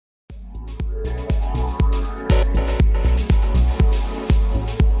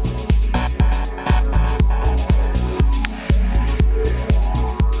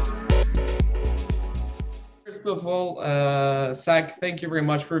of all, Zach, thank you very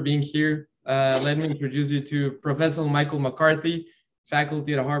much for being here. Let me introduce you to Professor Michael McCarthy,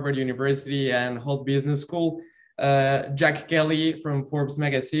 faculty at Harvard University and Holt Business School. Jack Kelly from Forbes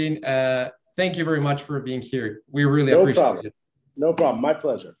Magazine. Thank you very much for being here. We really No appreciate problem. it. No problem. My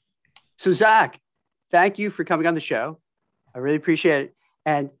pleasure. So Zach, thank you for coming on the show. I really appreciate it.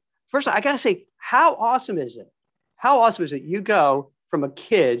 And first, I got to say, how awesome is it? How awesome is it? You go from a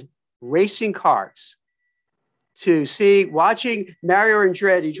kid racing cars to watching Mario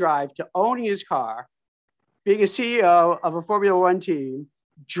Andretti drive to owning his car, being a CEO of a Formula One team,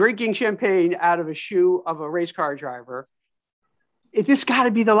 drinking champagne out of a shoe of a race car driver. This got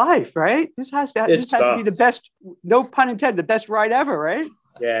to be the life, right? This has to be the best, no pun intended, the best ride ever, right?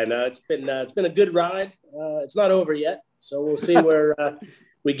 Yeah, no, it's been a good ride. It's not over yet, so we'll see where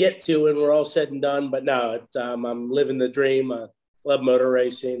we get to when we're all said and done. But no, I'm living the dream. I love motor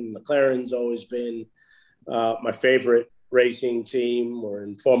racing. McLaren's always been my favorite racing team. We're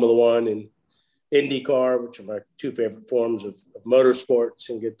in Formula One and IndyCar, which are my two favorite forms of motorsports,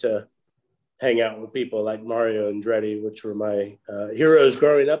 and get to hang out with people like Mario Andretti, which were my heroes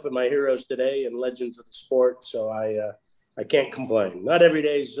growing up and my heroes today and legends of the sport. So I can't complain. Not every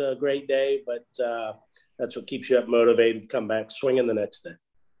day's a great day, but that's what keeps you up motivated to come back swinging the next day.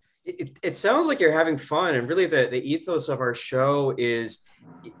 It sounds like you're having fun. And really the ethos of our show is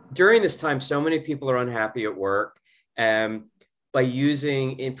during this time, so many people are unhappy at work. By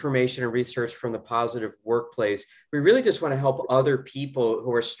using information and research from the Positive Workplace, we really just want to help other people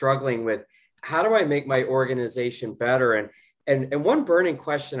who are struggling with, how do I make my organization better? And one burning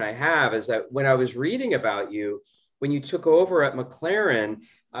question I have is that when I was reading about you, when you took over at McLaren,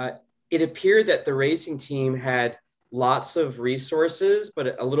 it appeared that the racing team had lots of resources,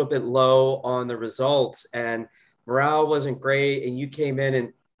 but a little bit low on the results, and morale wasn't great. And you came in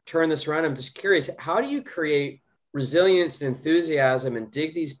and turned this around. I'm just curious, how do you create resilience and enthusiasm and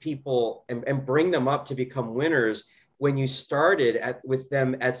dig these people and bring them up to become winners when you started with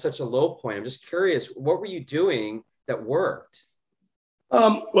them at such a low point? I'm just curious, what were you doing that worked?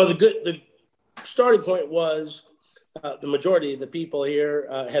 Well, the starting point was the majority of the people here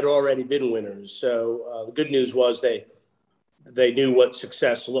had already been winners. So the good news was they knew what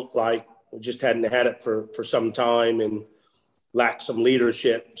success looked like. We just hadn't had it for some time and lacked some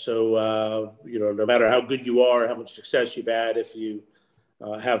leadership. So, no matter how good you are, how much success you've had, if you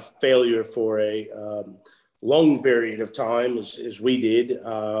have failure for a long period of time, as we did,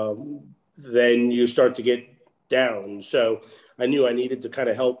 then you start to get down. So I knew I needed to kind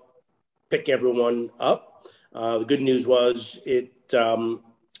of help pick everyone up. The good news was they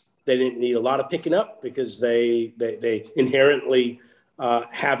didn't need a lot of picking up because they inherently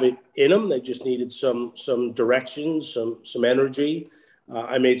have it in them. They just needed some direction, some energy.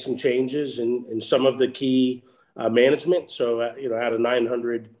 I made some changes in some of the key management. So, out of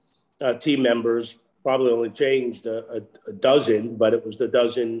 900 team members, probably only changed a dozen, but it was the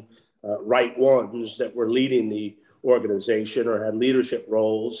dozen right ones that were leading the organization or had leadership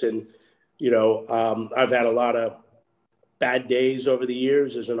roles. And, I've had a lot of bad days over the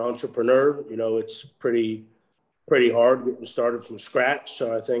years as an entrepreneur. It's pretty hard getting started from scratch.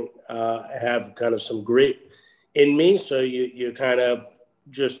 So I think I have kind of some grit in me. So you kind of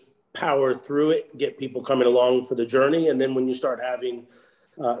just power through it, get people coming along for the journey. And then when you start having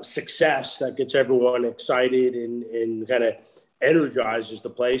success, that gets everyone excited and kind of energizes the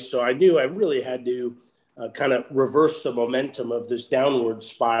place. So I knew I really had to kind of reverse the momentum of this downward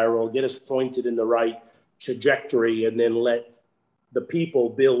spiral, get us pointed in the right trajectory, and then let the people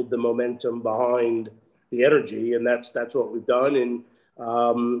build the momentum behind the energy. And that's what we've done. And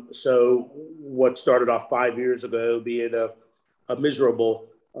so what started off 5 years ago being a miserable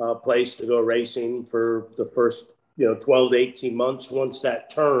place to go racing for the first 12 to 18 months. Once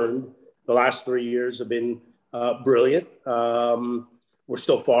that turned, the last 3 years have been brilliant. We're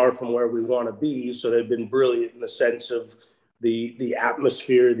still far from where we want to be. So they've been brilliant in the sense of the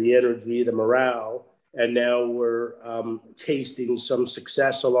atmosphere, the energy, the morale. And now we're tasting some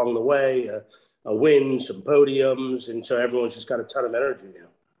success along the way, a win, some podiums. And so everyone's just got a ton of energy now.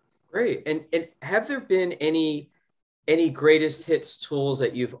 Great. And have there been any greatest hits tools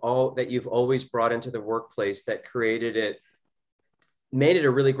that you've always brought into the workplace that made it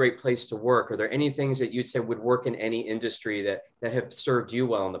a really great place to work? Are there any things that you'd say would work in any industry that have served you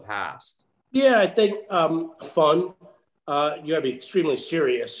well in the past? Yeah, I think fun. You got to be extremely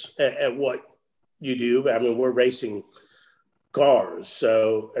serious at what you do. I mean, we're racing cars,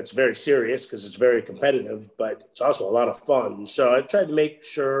 so it's very serious because it's very competitive, but it's also a lot of fun. So I tried to make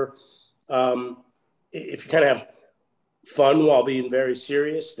sure if you kind of have fun while being very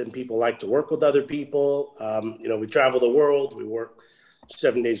serious. Then people like to work with other people. We travel the world. We work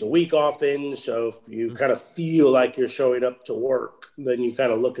 7 days a week often. So if you kind of feel like you're showing up to work, then you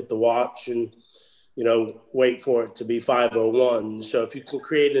kind of look at the watch and, wait for it to be 5:01. So if you can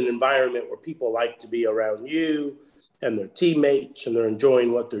create an environment where people like to be around you and their teammates and they're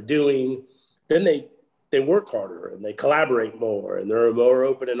enjoying what they're doing, then they work harder and they collaborate more and they're more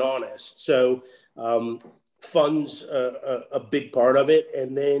open and honest. So fun's a big part of it.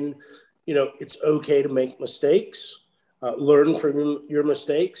 And then, it's okay to make mistakes, learn from your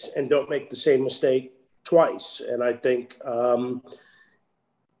mistakes, and don't make the same mistake twice. And I think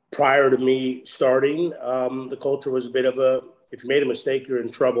prior to me starting, the culture was a bit of if you made a mistake, you're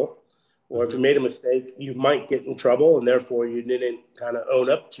in trouble. Or if you made a mistake, you might get in trouble. And therefore, you didn't kind of own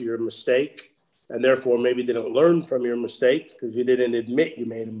up to your mistake. And therefore, maybe didn't learn from your mistake because you didn't admit you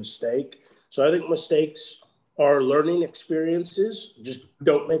made a mistake. So I think mistakes are learning experiences. Just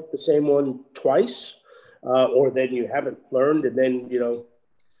don't make the same one twice, or then you haven't learned. And then,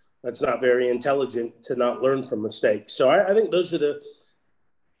 that's not very intelligent to not learn from mistakes. So I think those are the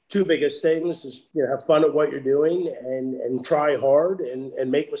two biggest things is, have fun at what you're doing and try hard and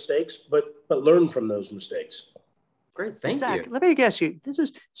make mistakes, but learn from those mistakes. Great, thank Zach, you. let me ask you, this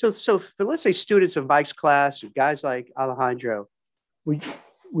is so for, let's say, students of Mike's class, or guys like Alejandro,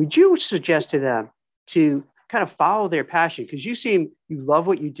 would you suggest to them to kind of follow their passion? Because you love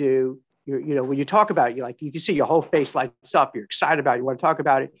what you do. When you talk about it, you can see your whole face lights up. You're excited about it. You want to talk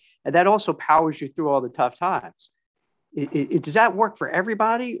about it. And that also powers you through all the tough times. Does that work for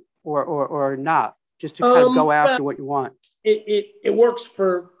everybody or not? Just to kind of go after what you want? It works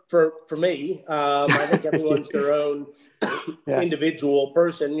for me. I think everyone's their own individual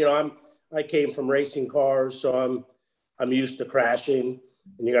person. I came from racing cars, so I'm used to crashing,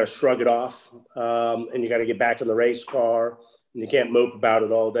 and you got to shrug it off, and you got to get back in the race car, and you can't mope about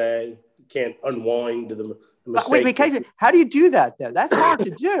it all day. You can't unwind to the mistake. Wait, how do you do that though? That's hard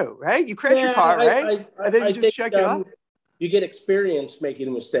to do, right? You crash your car, right? And then you just shrug it off. You get experience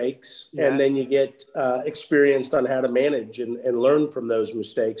making mistakes, and then you get experienced on how to manage and learn from those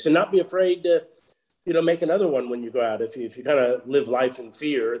mistakes, and not be afraid to, make another one when you go out. If you kind of live life in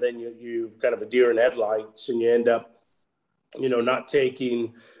fear, then you kind of a deer in headlights, and you end up, not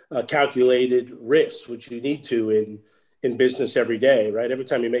taking calculated risks, which you need to in business every day, right? Every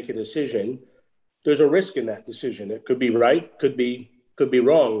time you make a decision, there's a risk in that decision. It could be right, could be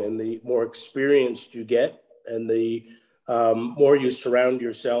wrong, and the more experienced you get, and the more you surround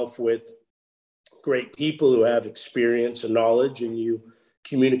yourself with great people who have experience and knowledge, and you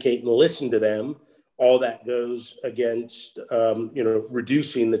communicate and listen to them, all that goes against,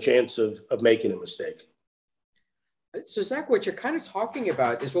 reducing the chance of making a mistake. So Zach, what you're kind of talking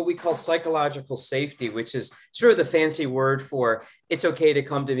about is what we call psychological safety, which is sort of the fancy word for it's okay to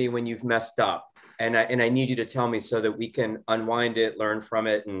come to me when you've messed up. And I need you to tell me so that we can unwind it, learn from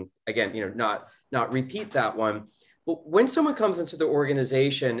it. And again, not repeat that one. But when someone comes into the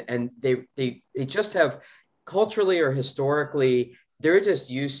organization and they just have culturally or historically, they're just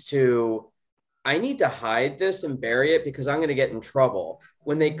used to, I need to hide this and bury it because I'm going to get in trouble.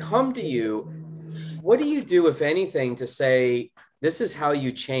 When they come to you, what do you do, if anything, to say, this is how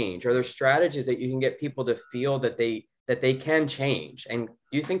you change? Are there strategies that you can get people to feel that they can change? And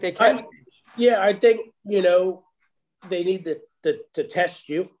do you think they can? I think, they need to test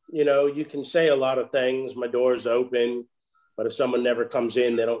you. You can say a lot of things. My door's open, but if someone never comes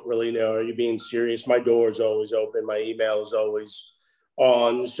in, they don't really know, are you being serious? My door's always open. My email is always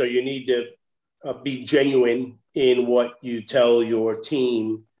on. So you need to be genuine in what you tell your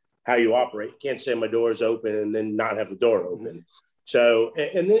team, how you operate. You can't say my door's open and then not have the door open. So,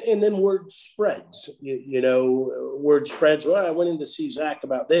 and then word spreads, word spreads. Well, I went in to see Zach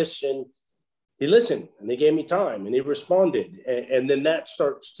about this, and he listened, and they gave me time, and he responded. And then that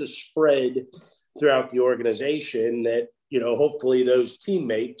starts to spread throughout the organization that, hopefully those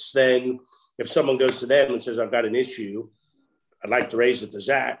teammates, then if someone goes to them and says, I've got an issue, I'd like to raise it to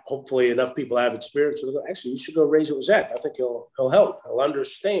Zach. Hopefully enough people have experience. So actually, you should go raise it with Zach. I think he'll help. He'll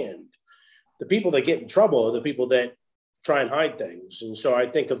understand. The people that get in trouble are the people that try and hide things. And so I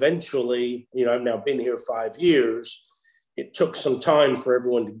think eventually, I've now been here 5 years. It took some time for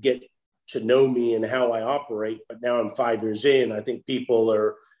everyone to get to know me and how I operate. But now I'm 5 years in. I think people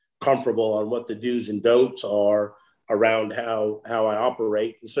are comfortable on what the do's and don'ts are around how I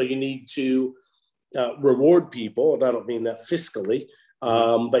operate. And so you need to reward people, and I don't mean that fiscally,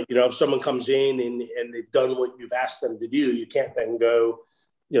 but if someone comes in and they've done what you've asked them to do, you can't then go,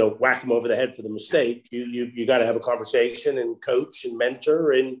 whack them over the head for the mistake. You got to have a conversation and coach and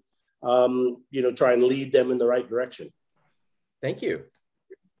mentor and try and lead them in the right direction. Thank you.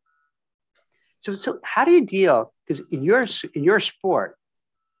 So how do you deal? Because in your sport,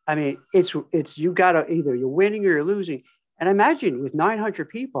 I mean, it's you got to either you're winning or you're losing. And I imagine with 900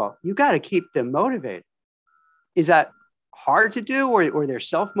 people, you got to keep them motivated. Is that hard to do, or they're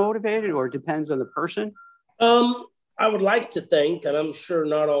self-motivated, or it depends on the person? I would like to think, and I'm sure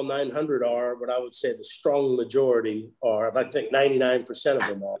not all 900 are, but I would say the strong majority are. I think 99% of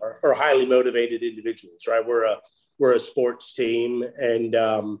them are highly motivated individuals, right? We're a sports team,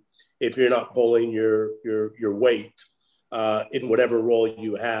 and if you're not pulling your weight in whatever role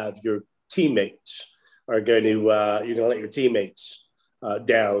you have, your teammates are going to you're going to let your teammates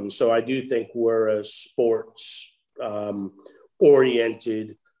down. So I do think we're a sports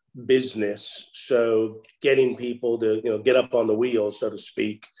oriented business. So getting people to get up on the wheel, so to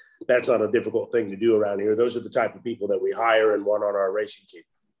speak, that's not a difficult thing to do around here. Those are the type of people that we hire and want on our racing team.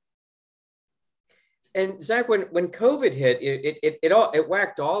 And Zach, when COVID hit, it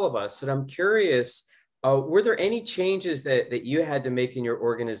whacked all of us. And I'm curious, were there any changes that you had to make in your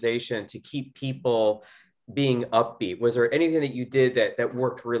organization to keep people being upbeat? Was there anything that you did that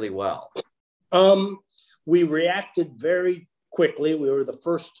worked really well? We reacted very quickly. We were the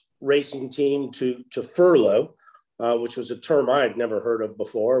first racing team to furlough, which was a term I had never heard of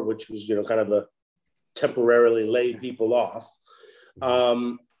before, which was kind of a temporarily lay people off.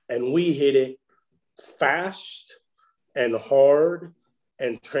 And we hit it fast and hard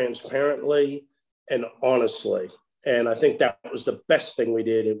and transparently and honestly. And I think that was the best thing we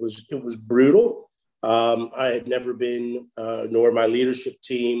did. It was brutal. I had never been, nor my leadership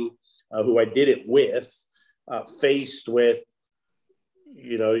team, who I did it with, faced with,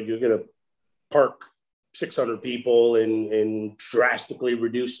 you're going to park 600 people and drastically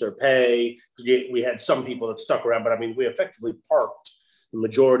reduce their pay. We had some people that stuck around, but I mean, we effectively parked the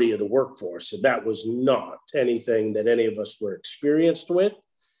majority of the workforce. And that was not anything that any of us were experienced with,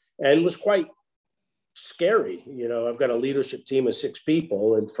 and was quite scary. I've got a leadership team of 6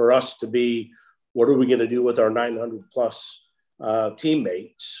 people, and for us to be, what are we going to do with our 900 plus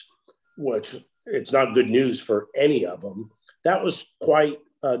teammates, which it's not good news for any of them. That was quite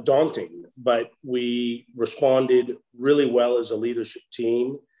daunting, but we responded really well as a leadership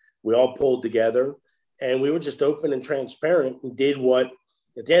team. We all pulled together, and we were just open and transparent and did what,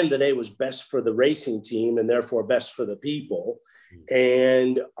 at the end of the day, was best for the racing team and therefore best for the people.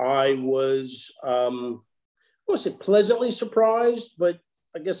 And I was, I won't say pleasantly surprised, but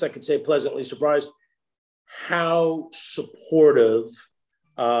I guess I could say pleasantly surprised how supportive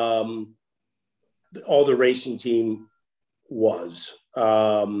all the racing team was.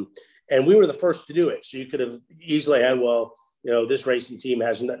 And we were the first to do it. So you could have easily had, this racing team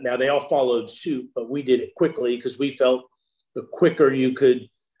has, now they all followed suit, but we did it quickly because we felt the quicker you could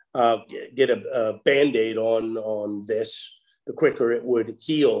get a Band-Aid on this, the quicker it would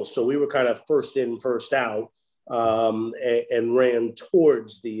heal. So we were kind of first in, first out, and ran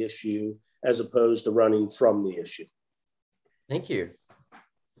towards the issue as opposed to running from the issue. Thank you.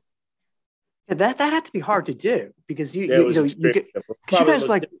 Yeah, that had to be hard to do because you guys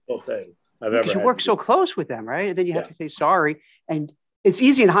like thing I've ever. You work so close with them, right? And then you have to say sorry. And it's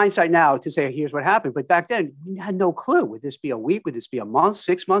easy in hindsight now to say, "Here's what happened," but back then we had no clue. Would this be a week? Would this be a month?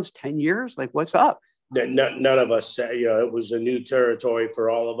 6 months? 10 years? Like, what's up? None of us, it was a new territory for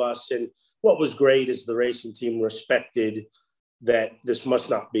all of us. And what was great is the racing team respected that this must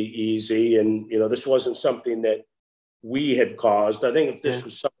not be easy. And, this wasn't something that we had caused. I think if this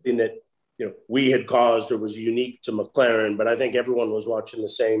was something that, we had caused or was unique to McLaren, but I think everyone was watching the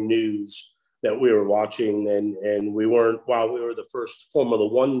same news that we were watching. And we weren't, while we were the first Formula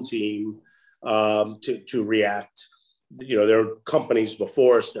One team to react, there were companies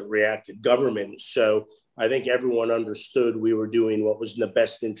before us that reacted, governments. So I think everyone understood we were doing what was in the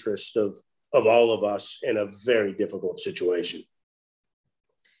best interest of all of us in a very difficult situation.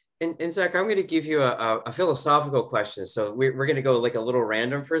 And Zach, I'm going to give you a philosophical question. So we're going to go like a little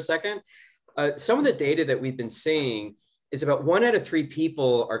random for a second. Some of the data that we've been seeing is about 1 out of 3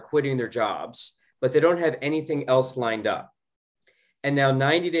 people are quitting their jobs, but they don't have anything else lined up. And now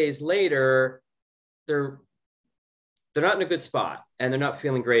 90 days later, they're not in a good spot and they're not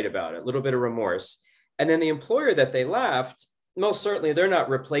feeling great about it, a little bit of remorse. And then the employer that they left, most certainly they're not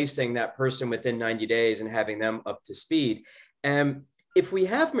replacing that person within 90 days and having them up to speed. And if we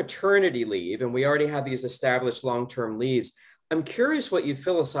have maternity leave and we already have these established long-term leaves, I'm curious what you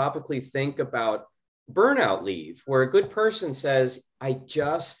philosophically think about burnout leave, where a good person says, I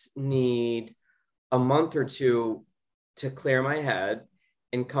just need a month or 2 to clear my head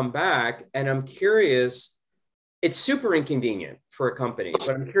and come back. And I'm curious, it's super inconvenient for a company, but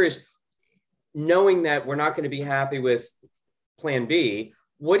I'm curious, knowing that we're not going to be happy with plan B.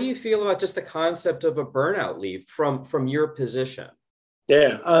 What do you feel about just the concept of a burnout leave from your position?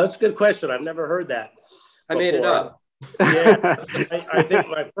 Yeah, that's a good question. I've never heard that I before. made it up. Yeah, I think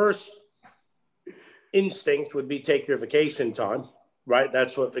my first instinct would be take your vacation time, right?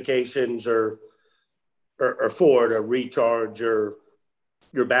 That's what vacations are for, to recharge your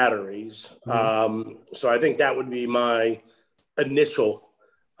batteries. So I think that would be my initial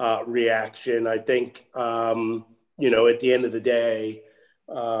reaction. I think, at the end of the day,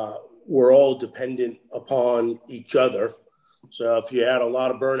 we're all dependent upon each other. So if you had a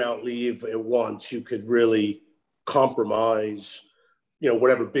lot of burnout leave at once, you could really compromise,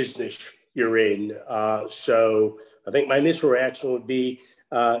 whatever business you're in. So I think my initial reaction would be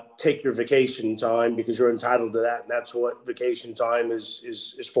take your vacation time, because you're entitled to that, and that's what vacation time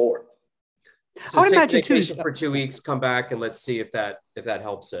is for. So I would take imagine vacation too. for 2 weeks, come back, and let's see if that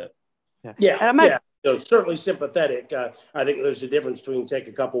helps it. Yeah, and I'm Certainly sympathetic. I think there's a difference between take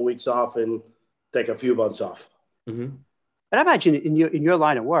a couple of weeks off and take a few months off. And I imagine in your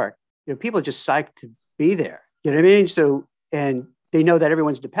line of work, people are just psyched to be there. You know what I mean? So, and they know that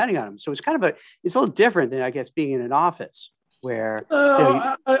everyone's depending on them. So it's kind of it's a little different than, I guess, being in an office where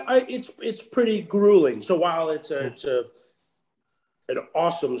it's pretty grueling. So while it's an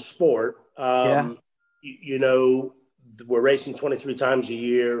awesome sport, we're racing 23 times a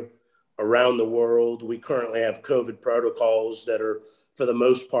year around the world. We currently have COVID protocols that are, for the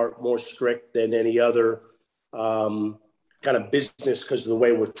most part, more strict than any other kind of business, because of the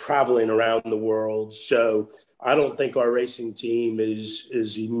way we're traveling around the world. So I don't think our racing team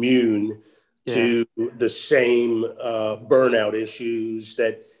is immune to the same burnout issues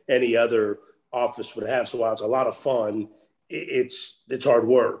that any other office would have. So while it's a lot of fun, it's hard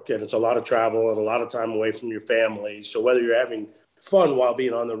work, and it's a lot of travel and a lot of time away from your family. So whether you're having fun while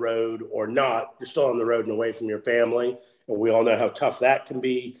being on the road or not, you're still on the road and away from your family. And we all know how tough that can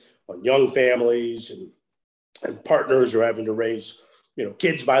be on young families and partners are having to raise,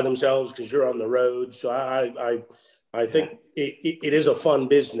 kids by themselves because you're on the road. So I think it is a fun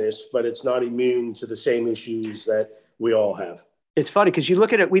business, but it's not immune to the same issues that we all have. It's funny because we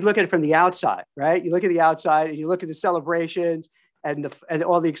look at it from the outside, right? You look at the outside and you look at the celebrations and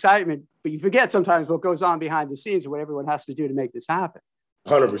all the excitement, but you forget sometimes what goes on behind the scenes and what everyone has to do to make this happen.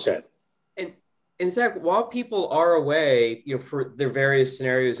 100%. And Zach, while people are away, for their various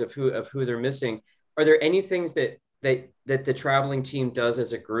scenarios of who they're missing, are there any things that the traveling team does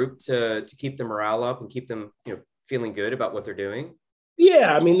as a group to keep the morale up and keep them, feeling good about what they're doing?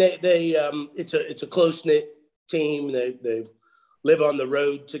 Yeah, I mean, it's a close-knit team. They live on the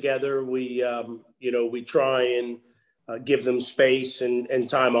road together. We try and give them space and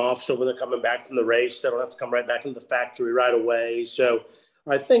time off, so when they're coming back from the race, they don't have to come right back into the factory right away. So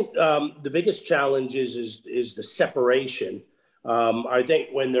I think the biggest challenge is the separation. I think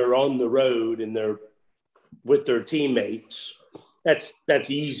when they're on the road and they're with their teammates, that's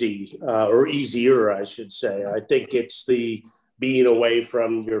easy, or easier, I should say. I think it's the being away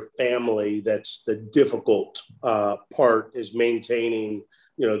from your family that's the difficult part, is maintaining,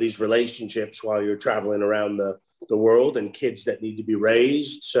 these relationships while you're traveling around the world, and kids that need to be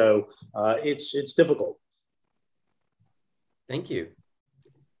raised. So it's difficult. Thank you.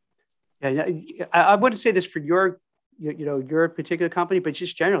 Yeah, I wouldn't say this for your particular company, but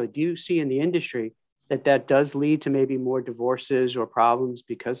just generally, do you see in the industry that does lead to maybe more divorces or problems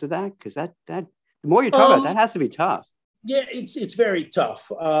because of that? Because that the more you talk about, that has to be tough. Yeah, it's very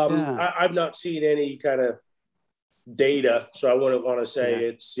tough. I've not seen any kind of data, so I wouldn't want to say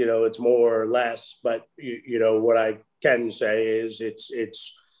it's more or less, but what I can say is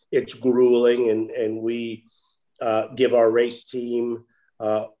it's grueling, and we give our race team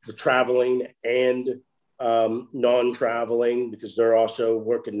the traveling and non-traveling, because they're also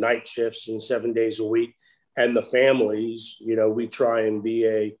working night shifts and 7 days a week, and the families, we try and be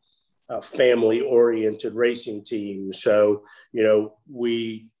a family-oriented racing team. So,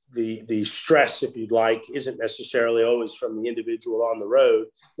 the stress, if you'd like, isn't necessarily always from the individual on the road.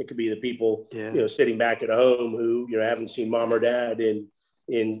 It could be the people, sitting back at home who, haven't seen mom or dad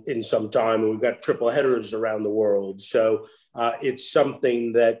in some time, and we've got triple headers around the world. So it's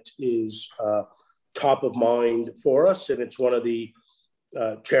something that is top of mind for us, and it's one of the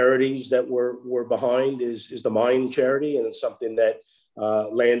charities that we're behind is the Mind charity, and it's something that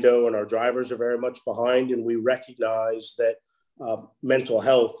Lando and our drivers are very much behind, and we recognize that mental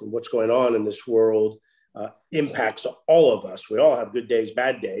health and what's going on in this world impacts all of us. We all have good days,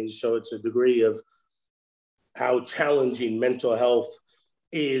 bad days, so it's a degree of how challenging mental health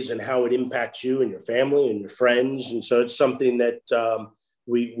is and how it impacts you and your family and your friends, and so it's something that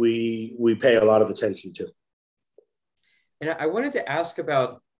we pay a lot of attention to. And I wanted to ask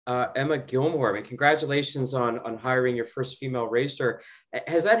about Emma Gilmore. I mean, congratulations on hiring your first female racer.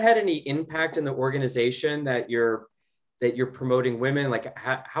 Has that had any impact in the organization that you're promoting women? Like,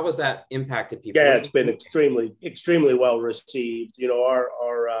 how has that impacted people? Yeah, it's been extremely well received. You know,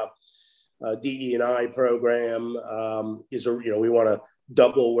 our DE&I program is we want to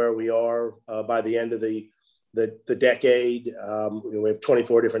double where we are by the end of the decade. We have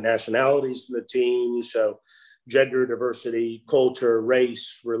 24 different nationalities in the team, so gender diversity, culture,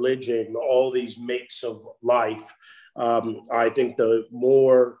 race, religion, all these makes of life. I think the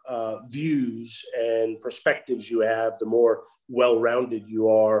more views and perspectives you have, the more well-rounded you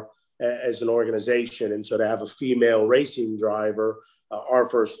are as an organization. And so to have a female racing driver, our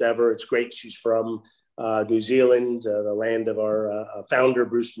first ever, it's great. She's from New Zealand, the land of our founder,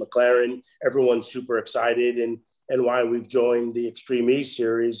 Bruce McLaren. Everyone's super excited. And why we've joined the Extreme E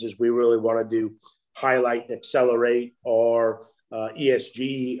Series is we really want to highlight and accelerate our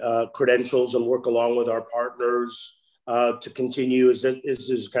ESG credentials and work along with our partners to continue. This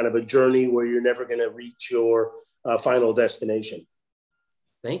is kind of a journey where you're never going to reach your final destination.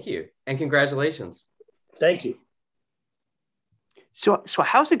 Thank you. And congratulations. Thank you. So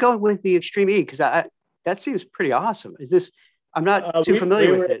how's it going with the Extreme E? Because that seems pretty awesome. I'm not too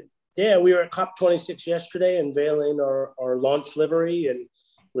familiar with it. Yeah, we were at COP26 yesterday unveiling our launch livery, and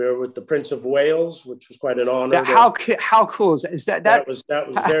we were with the Prince of Wales, which was quite an honor. How cool is that? That was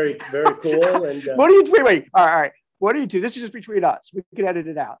very, very cool. And what do you wait? All right. What do you do? This is just between us. We can edit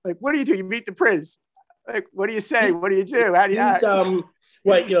it out. Like, what do you do? You meet the Prince. Like, what do you say? What do you do? How do you act?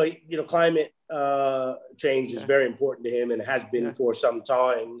 Well, climate change is very important to him and has been for some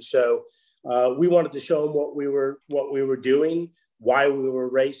time. So we wanted to show him what we were doing, why we were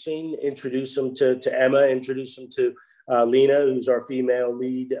racing, introduce him to Emma, introduce him to Lena, who's our female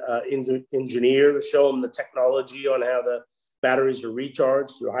lead engineer, show him the technology on how the batteries are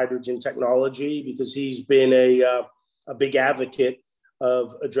recharged through hydrogen technology, because he's been a big advocate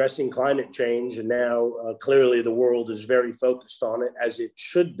of addressing climate change. And now clearly the world is very focused on it, as it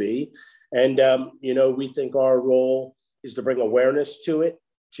should be. And, we think our role is to bring awareness to it,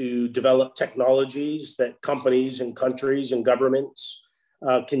 to develop technologies that companies and countries and governments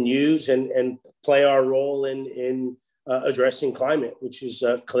can use and play our role in addressing climate, which is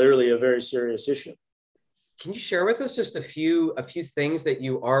clearly a very serious issue. Can you share with us just a few things that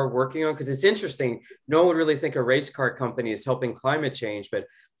you are working on? Because it's interesting. No one would really think a race car company is helping climate change, but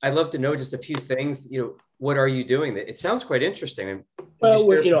I'd love to know just a few things. What are you doing? It sounds quite interesting. Well,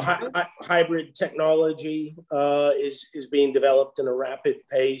 hybrid technology is being developed in a rapid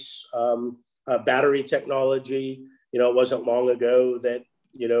pace. Battery technology. It wasn't long ago that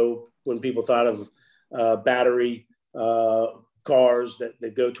when people thought of battery cars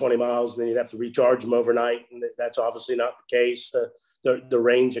that go 20 miles, and then you'd have to recharge them overnight. And that's obviously not the case. The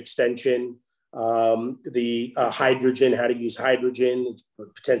range extension, the hydrogen, how to use hydrogen,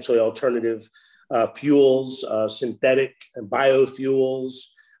 potentially alternative fuels, synthetic and biofuels.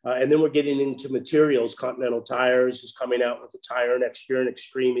 And then we're getting into materials. Continental Tires is coming out with a tire next year, an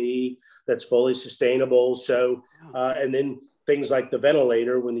Extreme E, that's fully sustainable. So, and then things like the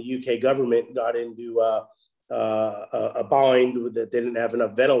ventilator, when the UK government got into a bind with that they didn't have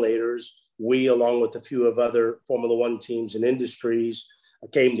enough ventilators, we, along with a few of other Formula One teams and industries,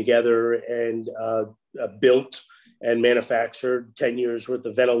 came together and built and manufactured 10 years worth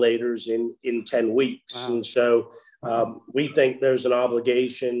of ventilators in 10 weeks. Wow. And so we think there's an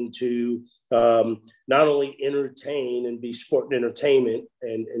obligation to not only entertain and be sport and entertainment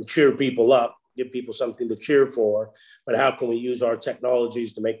and cheer people up, give people something to cheer for, but how can we use our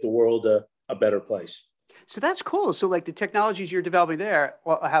technologies to make the world a better place? So that's cool. So like the technologies you're developing there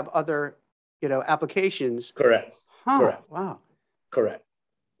will have other, applications. Correct. Huh. Correct. Wow. Correct.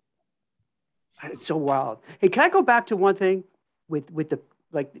 It's so wild. Hey, can I go back to one thing with the,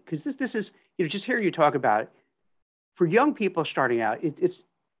 because this is, just hearing you talk about it. For young people starting out,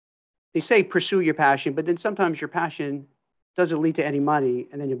 they say pursue your passion, but then sometimes your passion doesn't lead to any money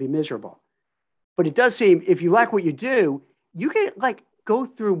and then you'll be miserable. But it does seem, if you like what you do, you can go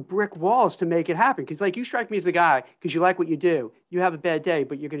through brick walls to make it happen. Because you strike me as the guy, because you like what you do. You have a bad day,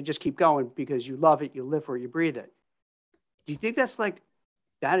 but you're going to just keep going because you love it, you live for it, you breathe it. Do you think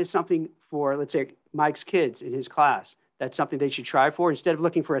that is something for, let's say, Mike's kids in his class? That's something they should try for, instead of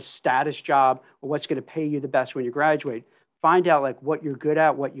looking for a status job or what's going to pay you the best when you graduate. Find out what you're good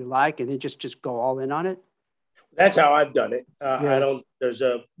at, what you like, and then just go all in on it. That's how I've done it. There's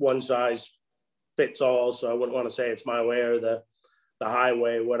a one size fits all, so I wouldn't want to say it's my way or the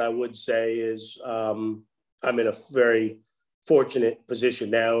highway. What I would say is I'm in a very fortunate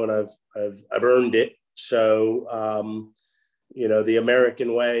position now, and I've earned it. So the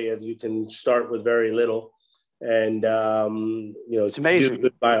American way of you can start with very little and, it's amazing. do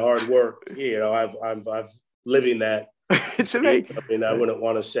good by hard work. I've living that. It's amazing. I mean, I wouldn't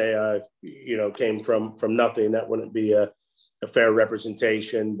want to say I, came from nothing. That wouldn't be a fair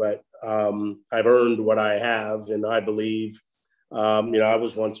representation, but I've earned what I have. And I believe, I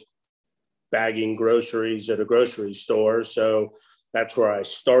was once bagging groceries at a grocery store. So that's where I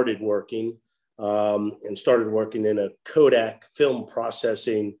started working, and started working in a Kodak film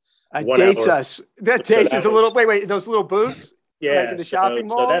processing. That dates us. That dates us a little. Wait, those little booths? Yeah, like in the shopping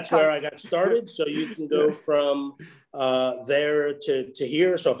mall. So that's where I got started. So you can go from there to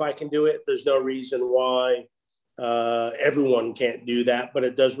here. So if I can do it, there's no reason why everyone can't do that. But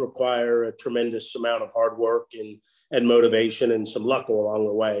it does require a tremendous amount of hard work and motivation and some luck along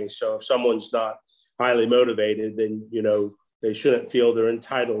the way. So if someone's not highly motivated, then they shouldn't feel they're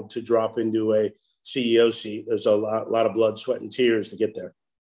entitled to drop into a CEO seat. There's a lot of blood, sweat, and tears to get there.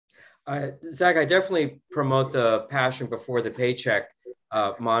 Zach, I definitely promote the passion before the paycheck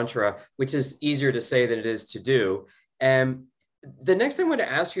mantra, which is easier to say than it is to do. And the next thing I want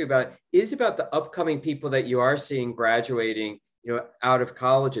to ask you about is about the upcoming people that you are seeing graduating, out of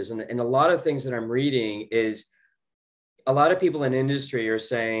colleges. And a lot of things that I'm reading is a lot of people in industry are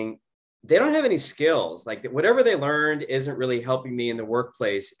saying they don't have any skills. Like whatever they learned isn't really helping me in the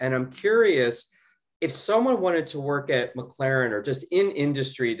workplace. And I'm curious, if someone wanted to work at McLaren or just in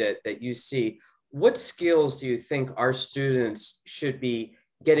industry that you see, what skills do you think our students should be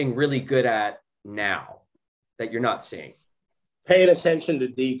getting really good at now that you're not seeing? Paying attention to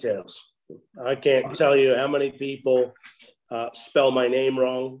details. I can't tell you how many people spell my name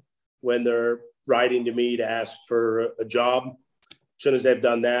wrong when they're writing to me to ask for a job. As soon as they've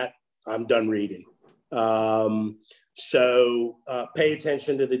done that, I'm done reading. So pay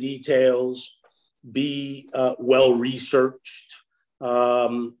attention to the details. Be well researched,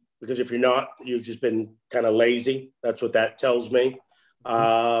 because if you're not, you've just been kind of lazy. That's what that tells me.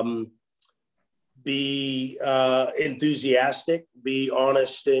 Be enthusiastic, be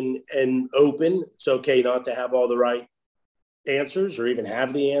honest and open. It's okay not to have all the right answers or even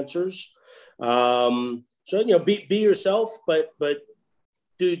have the answers. So be yourself, but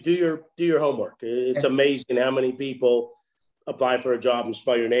do your homework. It's amazing how many people apply for a job and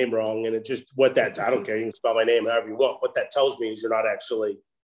spell your name wrong. And it just, I don't care. You can spell my name however you want. What that tells me is you're not actually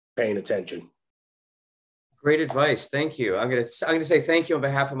paying attention. Great advice. Thank you. I'm going to say thank you on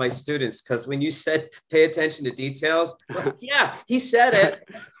behalf of my students, because when you said pay attention to details, yeah, he said it.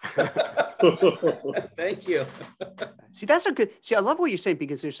 Thank you. See, I love what you're saying,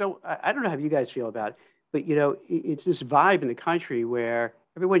 because I don't know how you guys feel about it, but it's this vibe in the country where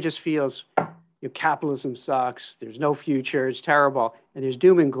everyone just feels capitalism sucks. There's no future. It's terrible. And there's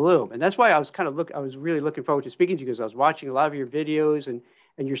doom and gloom. And that's why I was really looking forward to speaking to you, because I was watching a lot of your videos, and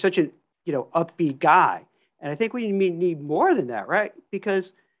you're such an, upbeat guy. And I think we need more than that, right?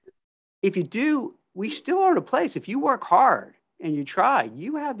 Because if you do, we still are in a place. If you work hard and you try,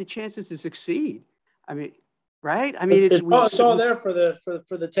 you have the chances to succeed. I mean, right? I mean, it's all there for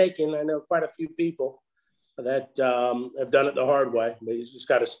the taking. I know quite a few people that have done it the hard way, but you just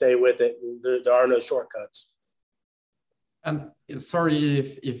got to stay with it. There are no shortcuts. And sorry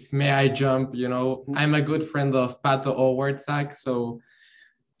if may I jump, I'm a good friend of Pato O'Ward, Zach. So,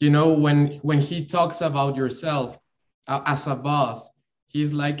 when he talks about yourself as a boss,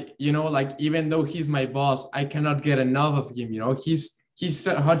 he's like, even though he's my boss, I cannot get enough of him. He's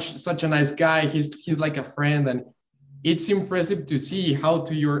such a nice guy. He's like a friend. And it's impressive to see how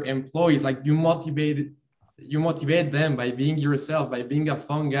to your employees, like you motivate them by being yourself, by being a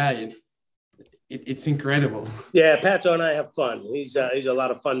fun guy. It's incredible. Yeah, Pato and I have fun. He's a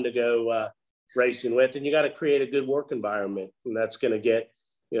lot of fun to go racing with, and you got to create a good work environment, and that's going to get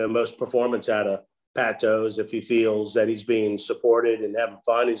most performance out of Pato's. If he feels that he's being supported and having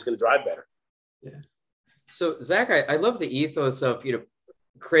fun, he's going to drive better. Yeah. So Zach, I love the ethos of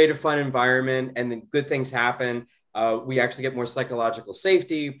create a fun environment, and then good things happen. We actually get more psychological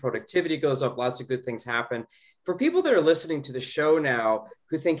safety, productivity goes up, lots of good things happen. For people that are listening to the show now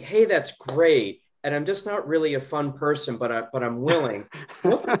who think, hey, that's great, and I'm just not really a fun person, but I'm willing,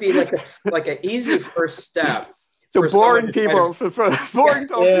 what would be like an easy first step? So boring people, for boring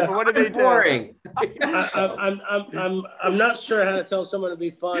people, what do they do? Boring. I'm not sure how to tell someone to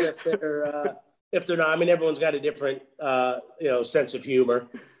be fun if they're not. I mean, everyone's got a different sense of humor.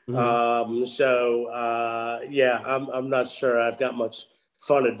 Mm-hmm. I'm not sure I've got much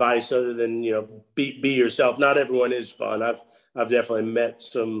fun advice other than be yourself. Not everyone is fun. I've definitely met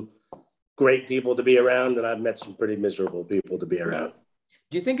some great people to be around, and I've met some pretty miserable people to be around.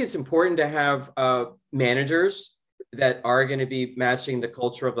 Do you think it's important to have managers that are going to be matching the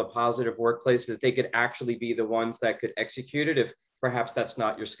culture of the positive workplace, that they could actually be the ones that could execute it if perhaps that's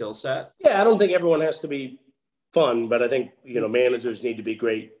not your skill set? Yeah, I don't think everyone has to be fun, but I think, managers need to be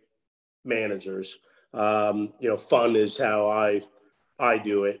great managers. Fun is how I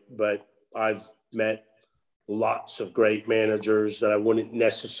do it, but I've met lots of great managers that I wouldn't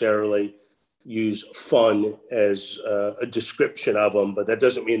necessarily use fun as a description of them, but that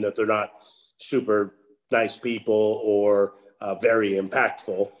doesn't mean that they're not super nice people or very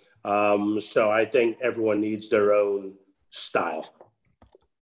impactful. So I think everyone needs their own style.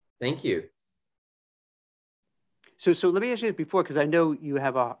 Thank you. So let me ask you this before, because I know you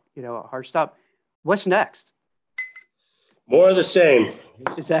have a hard stop. What's next? More of the same.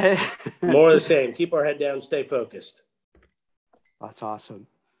 Is that it? More of the same. Keep our head down, stay focused. That's awesome.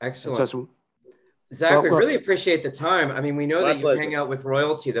 Excellent. That's awesome. Zach, we really appreciate the time. I mean, we know that you hang out with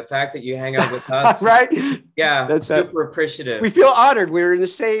royalty. The fact that you hang out with us, right? Yeah, that's super appreciative. We feel honored. We're in the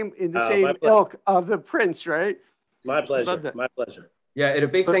same ilk of the prince, right? My pleasure. My pleasure. Yeah, and a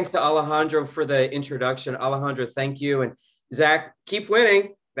big thanks to Alejandro for the introduction. Alejandro, thank you. And Zach, keep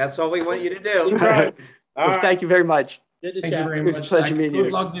winning. That's all we want you to do. Thank you very much. Good to Thank chat. you very It was much. a pleasure meeting you.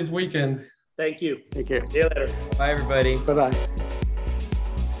 Good luck this weekend. Thank you. Take care. See you later. Bye, everybody. Bye-bye.